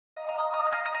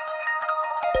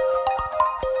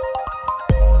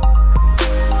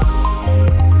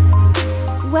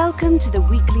Welcome to the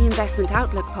weekly Investment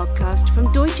Outlook podcast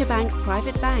from Deutsche Bank's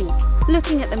Private Bank,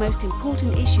 looking at the most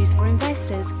important issues for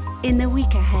investors in the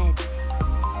week ahead.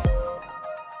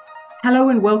 Hello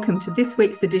and welcome to this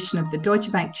week's edition of the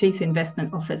Deutsche Bank Chief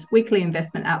Investment Office Weekly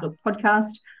Investment Outlook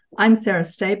podcast. I'm Sarah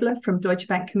Stabler from Deutsche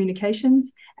Bank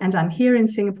Communications, and I'm here in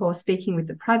Singapore speaking with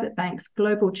the Private Bank's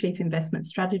Global Chief Investment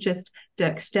Strategist,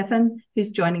 Dirk Steffen,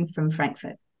 who's joining from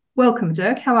Frankfurt. Welcome,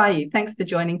 Dirk. How are you? Thanks for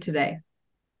joining today.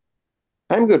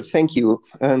 I'm good, thank you.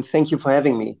 And thank you for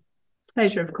having me.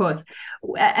 Pleasure, of course.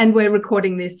 And we're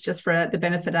recording this just for the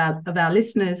benefit of our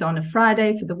listeners on a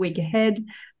Friday for the week ahead,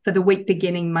 for the week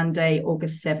beginning Monday,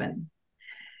 August 7.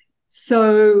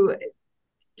 So,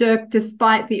 Dirk,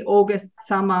 despite the August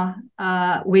summer,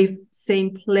 we've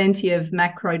seen plenty of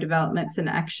macro developments in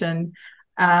action,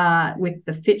 with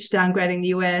the Fitch downgrading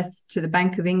the US to the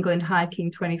Bank of England hiking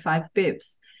 25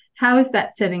 bips. How is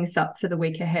that setting us up for the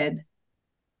week ahead?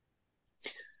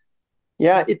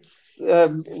 Yeah, it's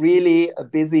really a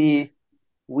busy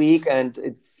week, and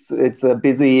it's a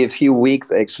busy few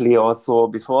weeks actually also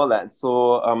before that.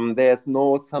 So there's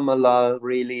no summer lull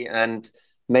really, and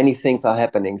many things are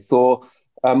happening. So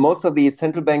most of the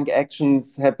central bank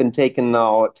actions have been taken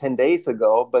now 10 days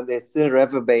ago, but they're still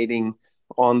reverberating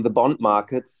on the bond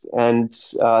markets. And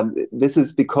this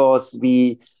is because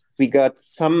we got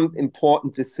some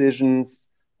important decisions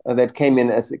that came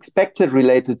in as expected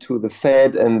related to the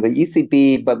Fed and the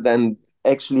ECB, but then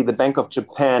actually the Bank of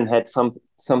Japan had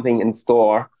something in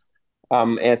store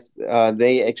as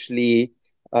they actually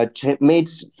made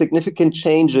significant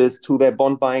changes to their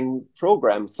bond buying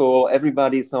program. So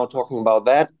everybody's now talking about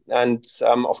that. And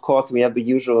of course, we have the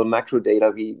usual macro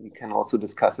data we can also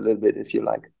discuss a little bit if you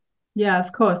like. Yeah,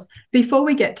 of course. Before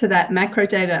we get to that macro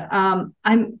data,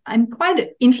 I'm quite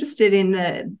interested in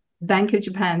the Bank of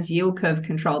Japan's yield curve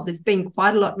control. There's been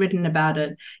quite a lot written about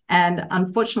it. And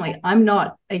unfortunately, I'm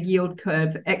not a yield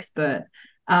curve expert.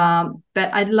 But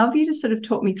I'd love you to sort of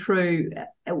talk me through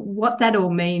what that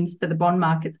all means for the bond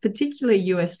markets, particularly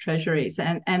US Treasuries,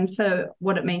 and for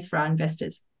what it means for our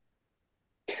investors.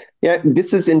 Yeah,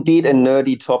 this is indeed a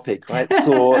nerdy topic, right?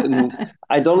 So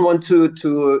I don't want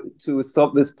to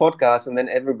stop this podcast and then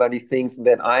everybody thinks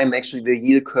that I'm actually the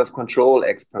yield curve control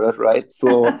expert, right?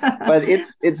 So, but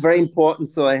it's very important.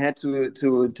 So I had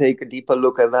to take a deeper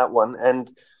look at that one, and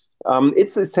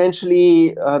it's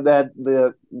essentially that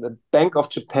the Bank of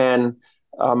Japan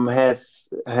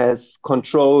has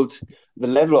controlled the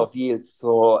level of yields.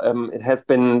 So it has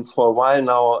been for a while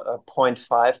now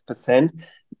 0.5%.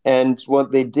 And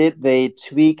what they did, they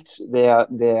tweaked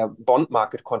their bond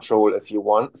market control, if you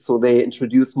want. So they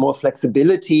introduced more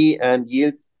flexibility, and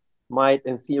yields might,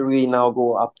 in theory, now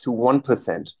go up to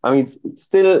 1%. I mean, it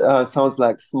still sounds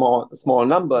like small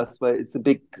numbers, but it's a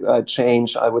big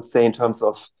change, I would say, in terms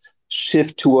of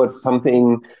shift towards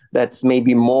something that's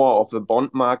maybe more of a bond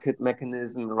market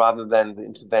mechanism rather than the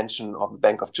intervention of the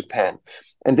Bank of Japan.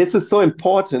 And this is so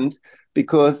important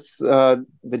because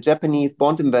the Japanese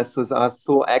bond investors are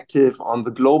so active on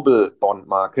the global bond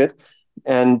market.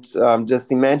 And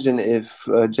just imagine if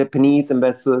Japanese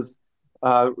investors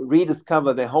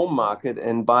rediscover their home market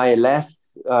and buy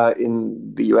less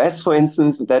in the US, for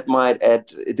instance, that might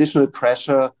add additional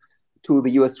pressure to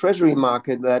the US Treasury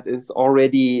market that is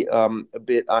already a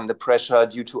bit under pressure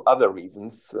due to other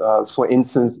reasons. For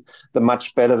instance, the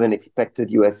much better than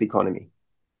expected US economy.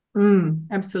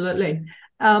 Absolutely.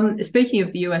 Speaking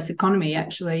of the US economy,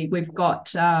 actually, we've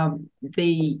got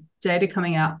the data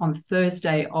coming out on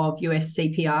Thursday of US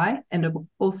CPI, and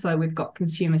also we've got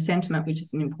consumer sentiment, which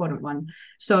is an important one.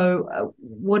 So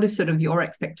what are sort of your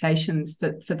expectations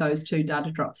for those two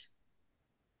data drops?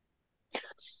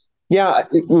 Yeah,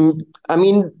 I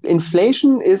mean,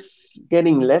 inflation is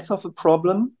getting less of a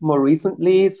problem more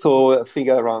recently. So a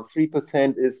figure around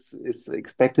 3% is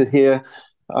expected here.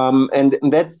 And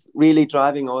that's really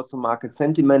driving also market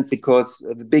sentiment, because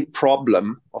the big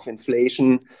problem of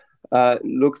inflation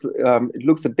looks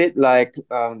a bit like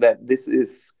that this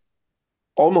is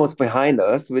almost behind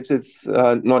us, which is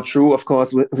not true, of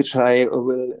course, which I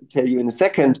will tell you in a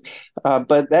second.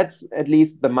 But that's at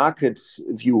least the market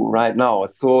view right now.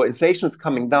 So inflation is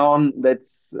coming down.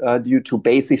 That's due to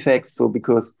base effects. So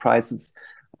because prices,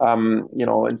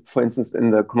 for instance,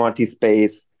 in the commodity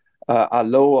space are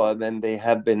lower than they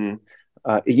have been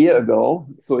a year ago.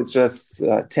 So it's just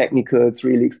technical. It's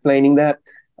really explaining that.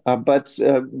 But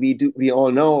we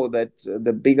all know that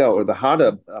the bigger or the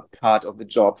harder part of the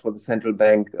job for the central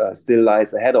bank still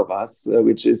lies ahead of us,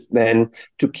 which is then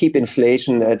to keep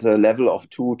inflation at a level of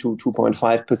 2 to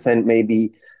 2.5%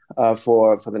 maybe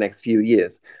for the next few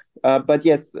years. But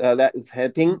yes, that is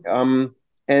helping.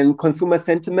 and consumer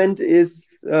sentiment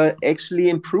is actually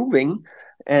improving.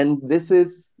 And this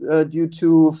is due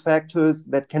to factors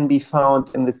that can be found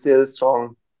in the still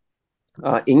strong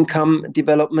income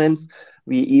developments.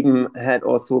 We even had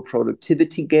also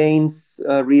productivity gains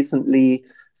recently.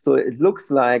 So it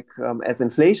looks like as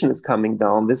inflation is coming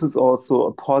down, this is also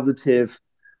a positive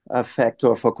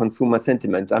factor for consumer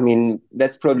sentiment. I mean,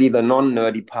 that's probably the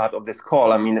non-nerdy part of this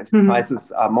call. I mean, if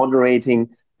prices are moderating,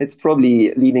 it's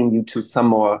probably leading you to some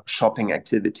more shopping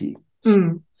activity.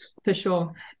 For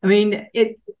sure. I mean,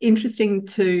 it's interesting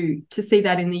to see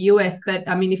that in the US, but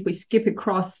I mean, if we skip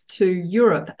across to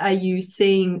Europe, are you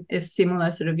seeing a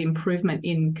similar sort of improvement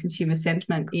in consumer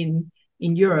sentiment in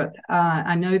Europe?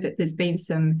 I know that there's been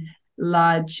some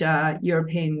large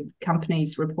European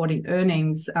companies reporting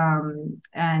earnings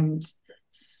and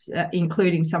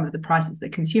including some of the prices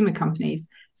that consumer companies.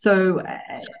 So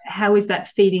how is that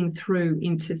feeding through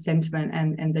into sentiment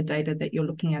and the data that you're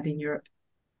looking at in Europe?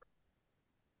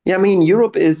 Yeah, I mean,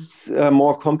 Europe is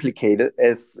more complicated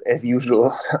as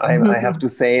usual, I have to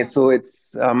say. So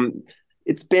it's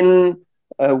been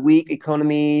a weak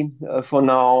economy for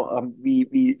now.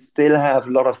 We still have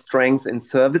a lot of strength in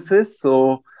services.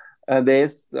 So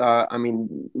I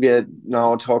mean, we're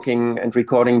now talking and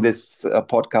recording this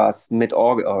podcast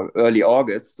mid-August or early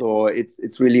August. So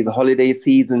it's really the holiday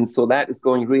season. So that is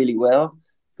going really well.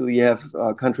 So you have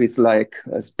countries like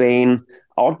Spain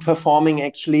outperforming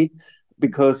actually,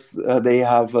 because they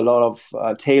have a lot of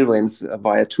tailwinds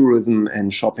via tourism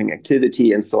and shopping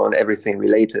activity and so on, everything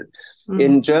related.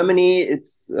 In Germany,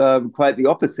 it's quite the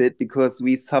opposite, because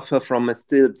we suffer from a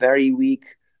still very weak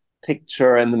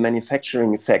picture in the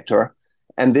manufacturing sector.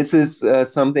 And this is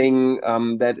something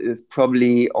that is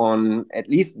probably on at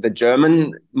least the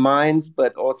German minds,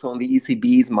 but also on the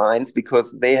ECB's minds,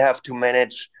 because they have to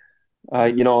manage,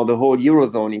 the whole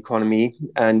Eurozone economy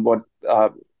and what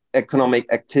economic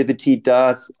activity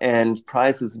does and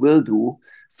prices will do.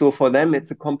 So for them, it's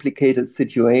a complicated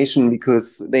situation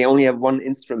because they only have one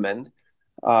instrument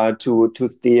to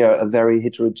steer a very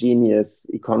heterogeneous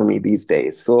economy these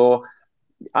days. So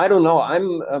I don't know.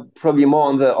 I'm probably more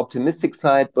on the optimistic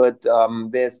side, but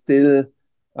there's still,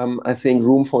 I think,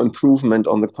 room for improvement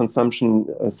on the consumption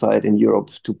side in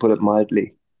Europe, to put it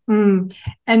mildly. And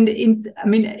I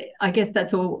mean, I guess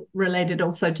that's all related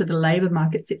also to the labour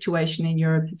market situation in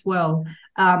Europe as well.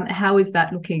 How is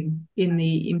that looking in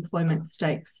the employment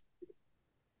stakes?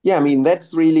 Yeah, I mean,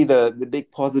 that's really the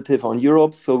big positive on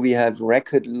Europe. So we have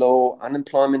record low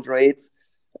unemployment rates.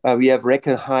 We have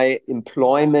record high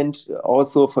employment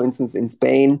also, for instance, in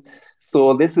Spain.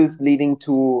 So this is leading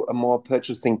to a more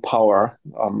purchasing power,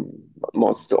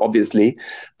 most obviously.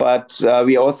 But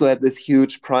we also had this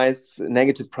huge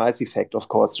negative price effect, of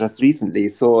course, just recently.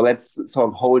 So that's sort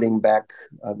of holding back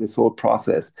this whole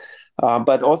process.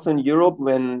 But also in Europe,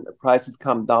 when prices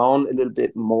come down a little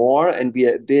bit more, and we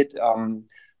are a bit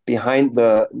behind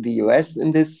the US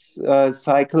in this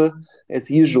cycle as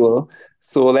usual.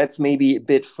 So that's maybe a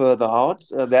bit further out.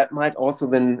 That might also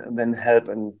then help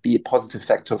and be a positive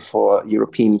factor for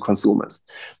European consumers.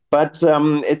 But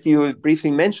as you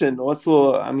briefly mentioned,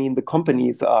 also, I mean, the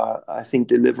companies are, I think,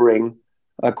 delivering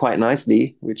quite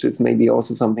nicely, which is maybe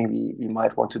also something we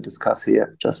might want to discuss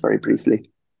here just very briefly.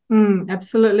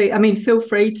 Absolutely. I mean, feel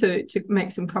free to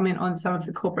make some comment on some of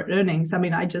the corporate earnings. I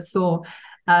mean, I just saw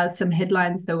some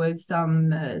headlines. There was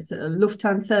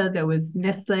Lufthansa, there was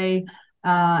Nestle,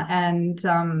 and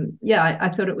I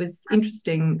thought it was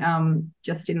interesting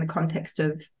just in the context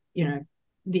of,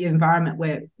 the environment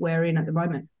we're in at the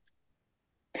moment.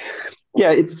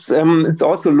 Yeah, it's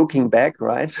also looking back,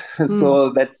 right? So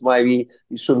that's why we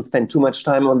shouldn't spend too much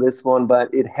time on this one,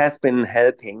 but it has been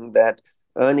helping that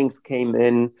earnings came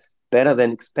in better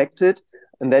than expected.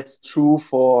 And that's true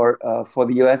for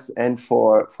the US and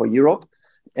for Europe.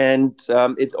 And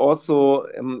it also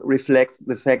reflects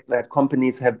the fact that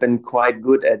companies have been quite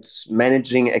good at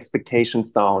managing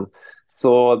expectations down.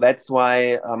 So that's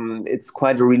why it's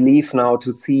quite a relief now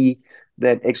to see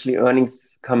that actually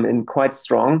earnings come in quite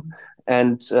strong.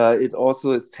 And it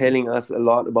also is telling us a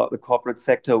lot about the corporate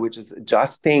sector, which is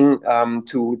adjusting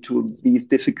to these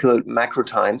difficult macro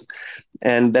times.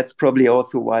 And that's probably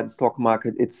also why the stock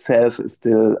market itself is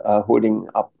still holding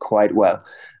up quite well.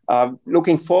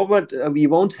 Looking forward, we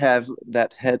won't have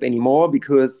that help anymore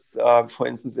because, for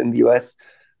instance, in the US,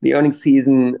 the earnings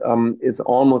season is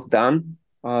almost done.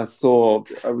 So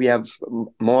we have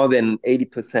more than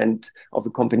 80% of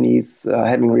the companies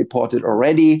having reported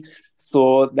already.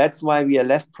 So that's why we are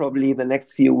left probably the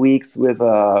next few weeks with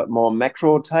a more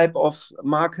macro type of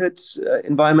market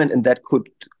environment, and that could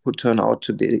turn out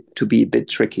to be a bit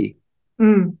tricky.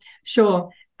 Sure.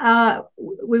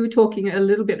 we were talking a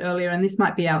little bit earlier, and this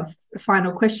might be our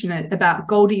final question about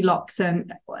Goldilocks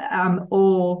and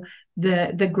or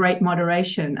the Great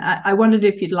Moderation. I wondered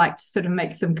if you'd like to sort of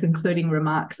make some concluding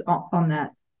remarks on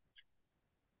that.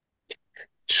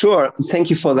 Sure. Thank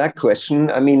you for that question.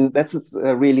 I mean, this is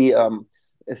really a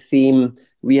theme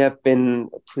we have been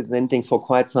presenting for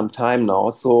quite some time now.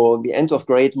 So the end of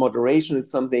great moderation is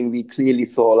something we clearly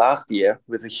saw last year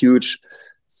with a huge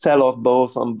sell-off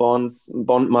both on bond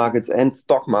markets and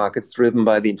stock markets driven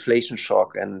by the inflation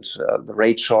shock and the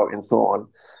rate shock and so on.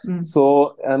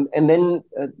 So, and then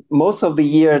most of the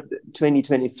year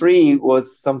 2023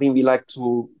 was something we like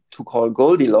to call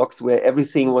Goldilocks, where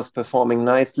everything was performing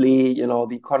nicely. You know,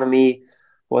 the economy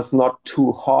was not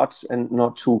too hot and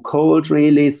not too cold,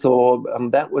 really. So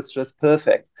that was just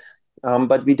perfect.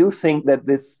 But we do think that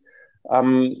this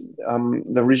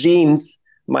the regimes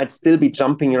might still be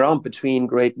jumping around between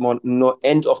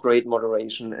end of great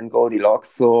moderation and Goldilocks.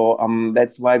 So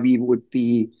that's why we would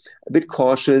be a bit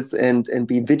cautious and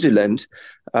be vigilant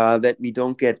that we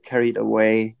don't get carried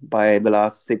away by the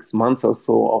last 6 months or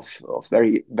so of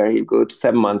very, very good,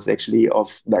 7 months actually,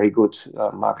 of very good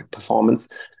market performance.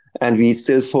 And we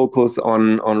still focus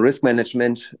on risk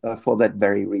management for that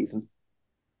very reason.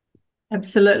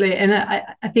 Absolutely. And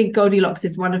I think Goldilocks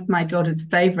is one of my daughter's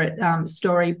favorite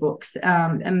storybooks.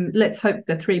 And let's hope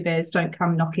the three bears don't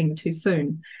come knocking too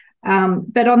soon.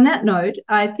 But on that note,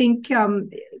 I think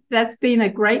that's been a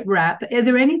great wrap. Are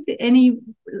there any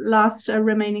last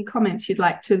remaining comments you'd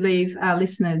like to leave our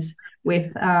listeners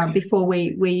with before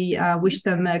we wish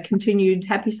them a continued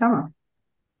happy summer?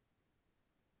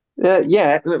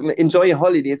 Enjoy your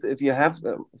holidays if you have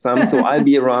some. So I'll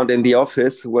be around in the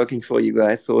office working for you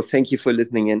guys. So thank you for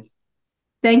listening in.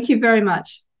 Thank you very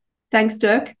much. Thanks,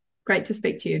 Dirk. Great to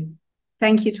speak to you.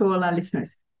 Thank you to all our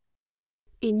listeners.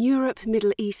 In Europe,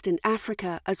 Middle East and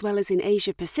Africa, as well as in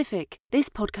Asia Pacific, this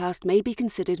podcast may be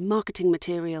considered marketing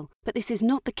material, but this is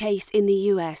not the case in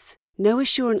the US. No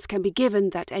assurance can be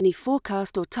given that any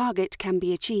forecast or target can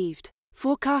be achieved.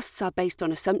 Forecasts are based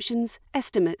on assumptions,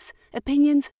 estimates,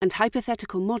 opinions, and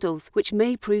hypothetical models which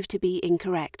may prove to be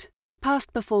incorrect.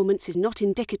 Past performance is not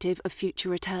indicative of future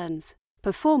returns.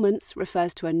 Performance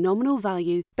refers to a nominal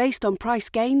value based on price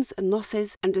gains and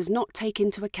losses and does not take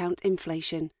into account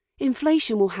inflation.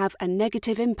 Inflation will have a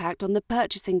negative impact on the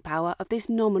purchasing power of this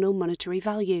nominal monetary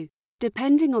value.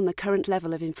 Depending on the current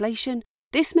level of inflation,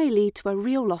 this may lead to a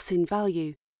real loss in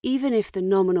value, even if the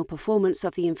nominal performance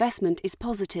of the investment is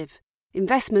positive.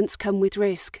 Investments come with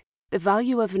risk. The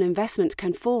value of an investment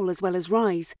can fall as well as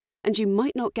rise, and you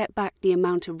might not get back the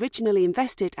amount originally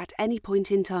invested at any point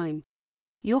in time.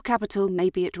 Your capital may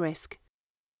be at risk.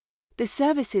 The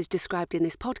services described in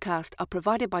this podcast are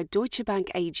provided by Deutsche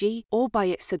Bank AG or by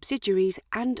its subsidiaries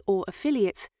and/or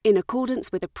affiliates in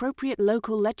accordance with appropriate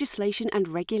local legislation and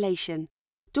regulation.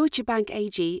 Deutsche Bank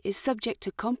AG is subject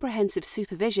to comprehensive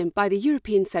supervision by the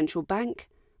European Central Bank,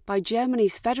 by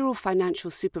Germany's Federal Financial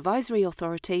Supervisory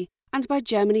Authority, and by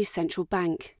Germany's Central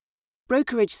Bank.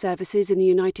 Brokerage services in the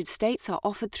United States are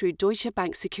offered through Deutsche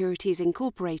Bank Securities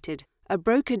Incorporated, a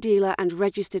broker-dealer and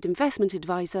registered investment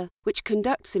advisor which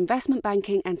conducts investment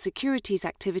banking and securities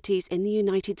activities in the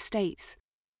United States.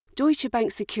 Deutsche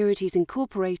Bank Securities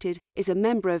Incorporated is a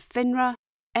member of FINRA,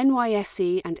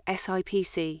 NYSE, and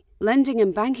SIPC. Lending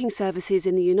and banking services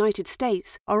in the United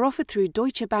States are offered through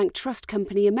Deutsche Bank Trust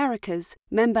Company Americas,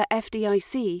 member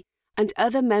FDIC, and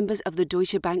other members of the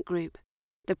Deutsche Bank Group.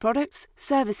 The products,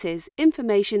 services,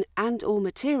 information, and/or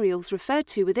materials referred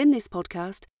to within this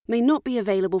podcast may not be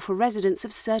available for residents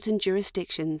of certain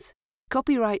jurisdictions.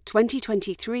 Copyright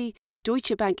 2023,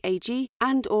 Deutsche Bank AG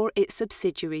and/or its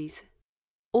subsidiaries.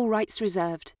 All rights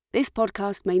reserved. This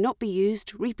podcast may not be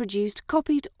used, reproduced,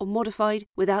 copied, or modified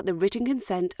without the written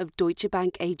consent of Deutsche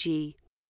Bank AG.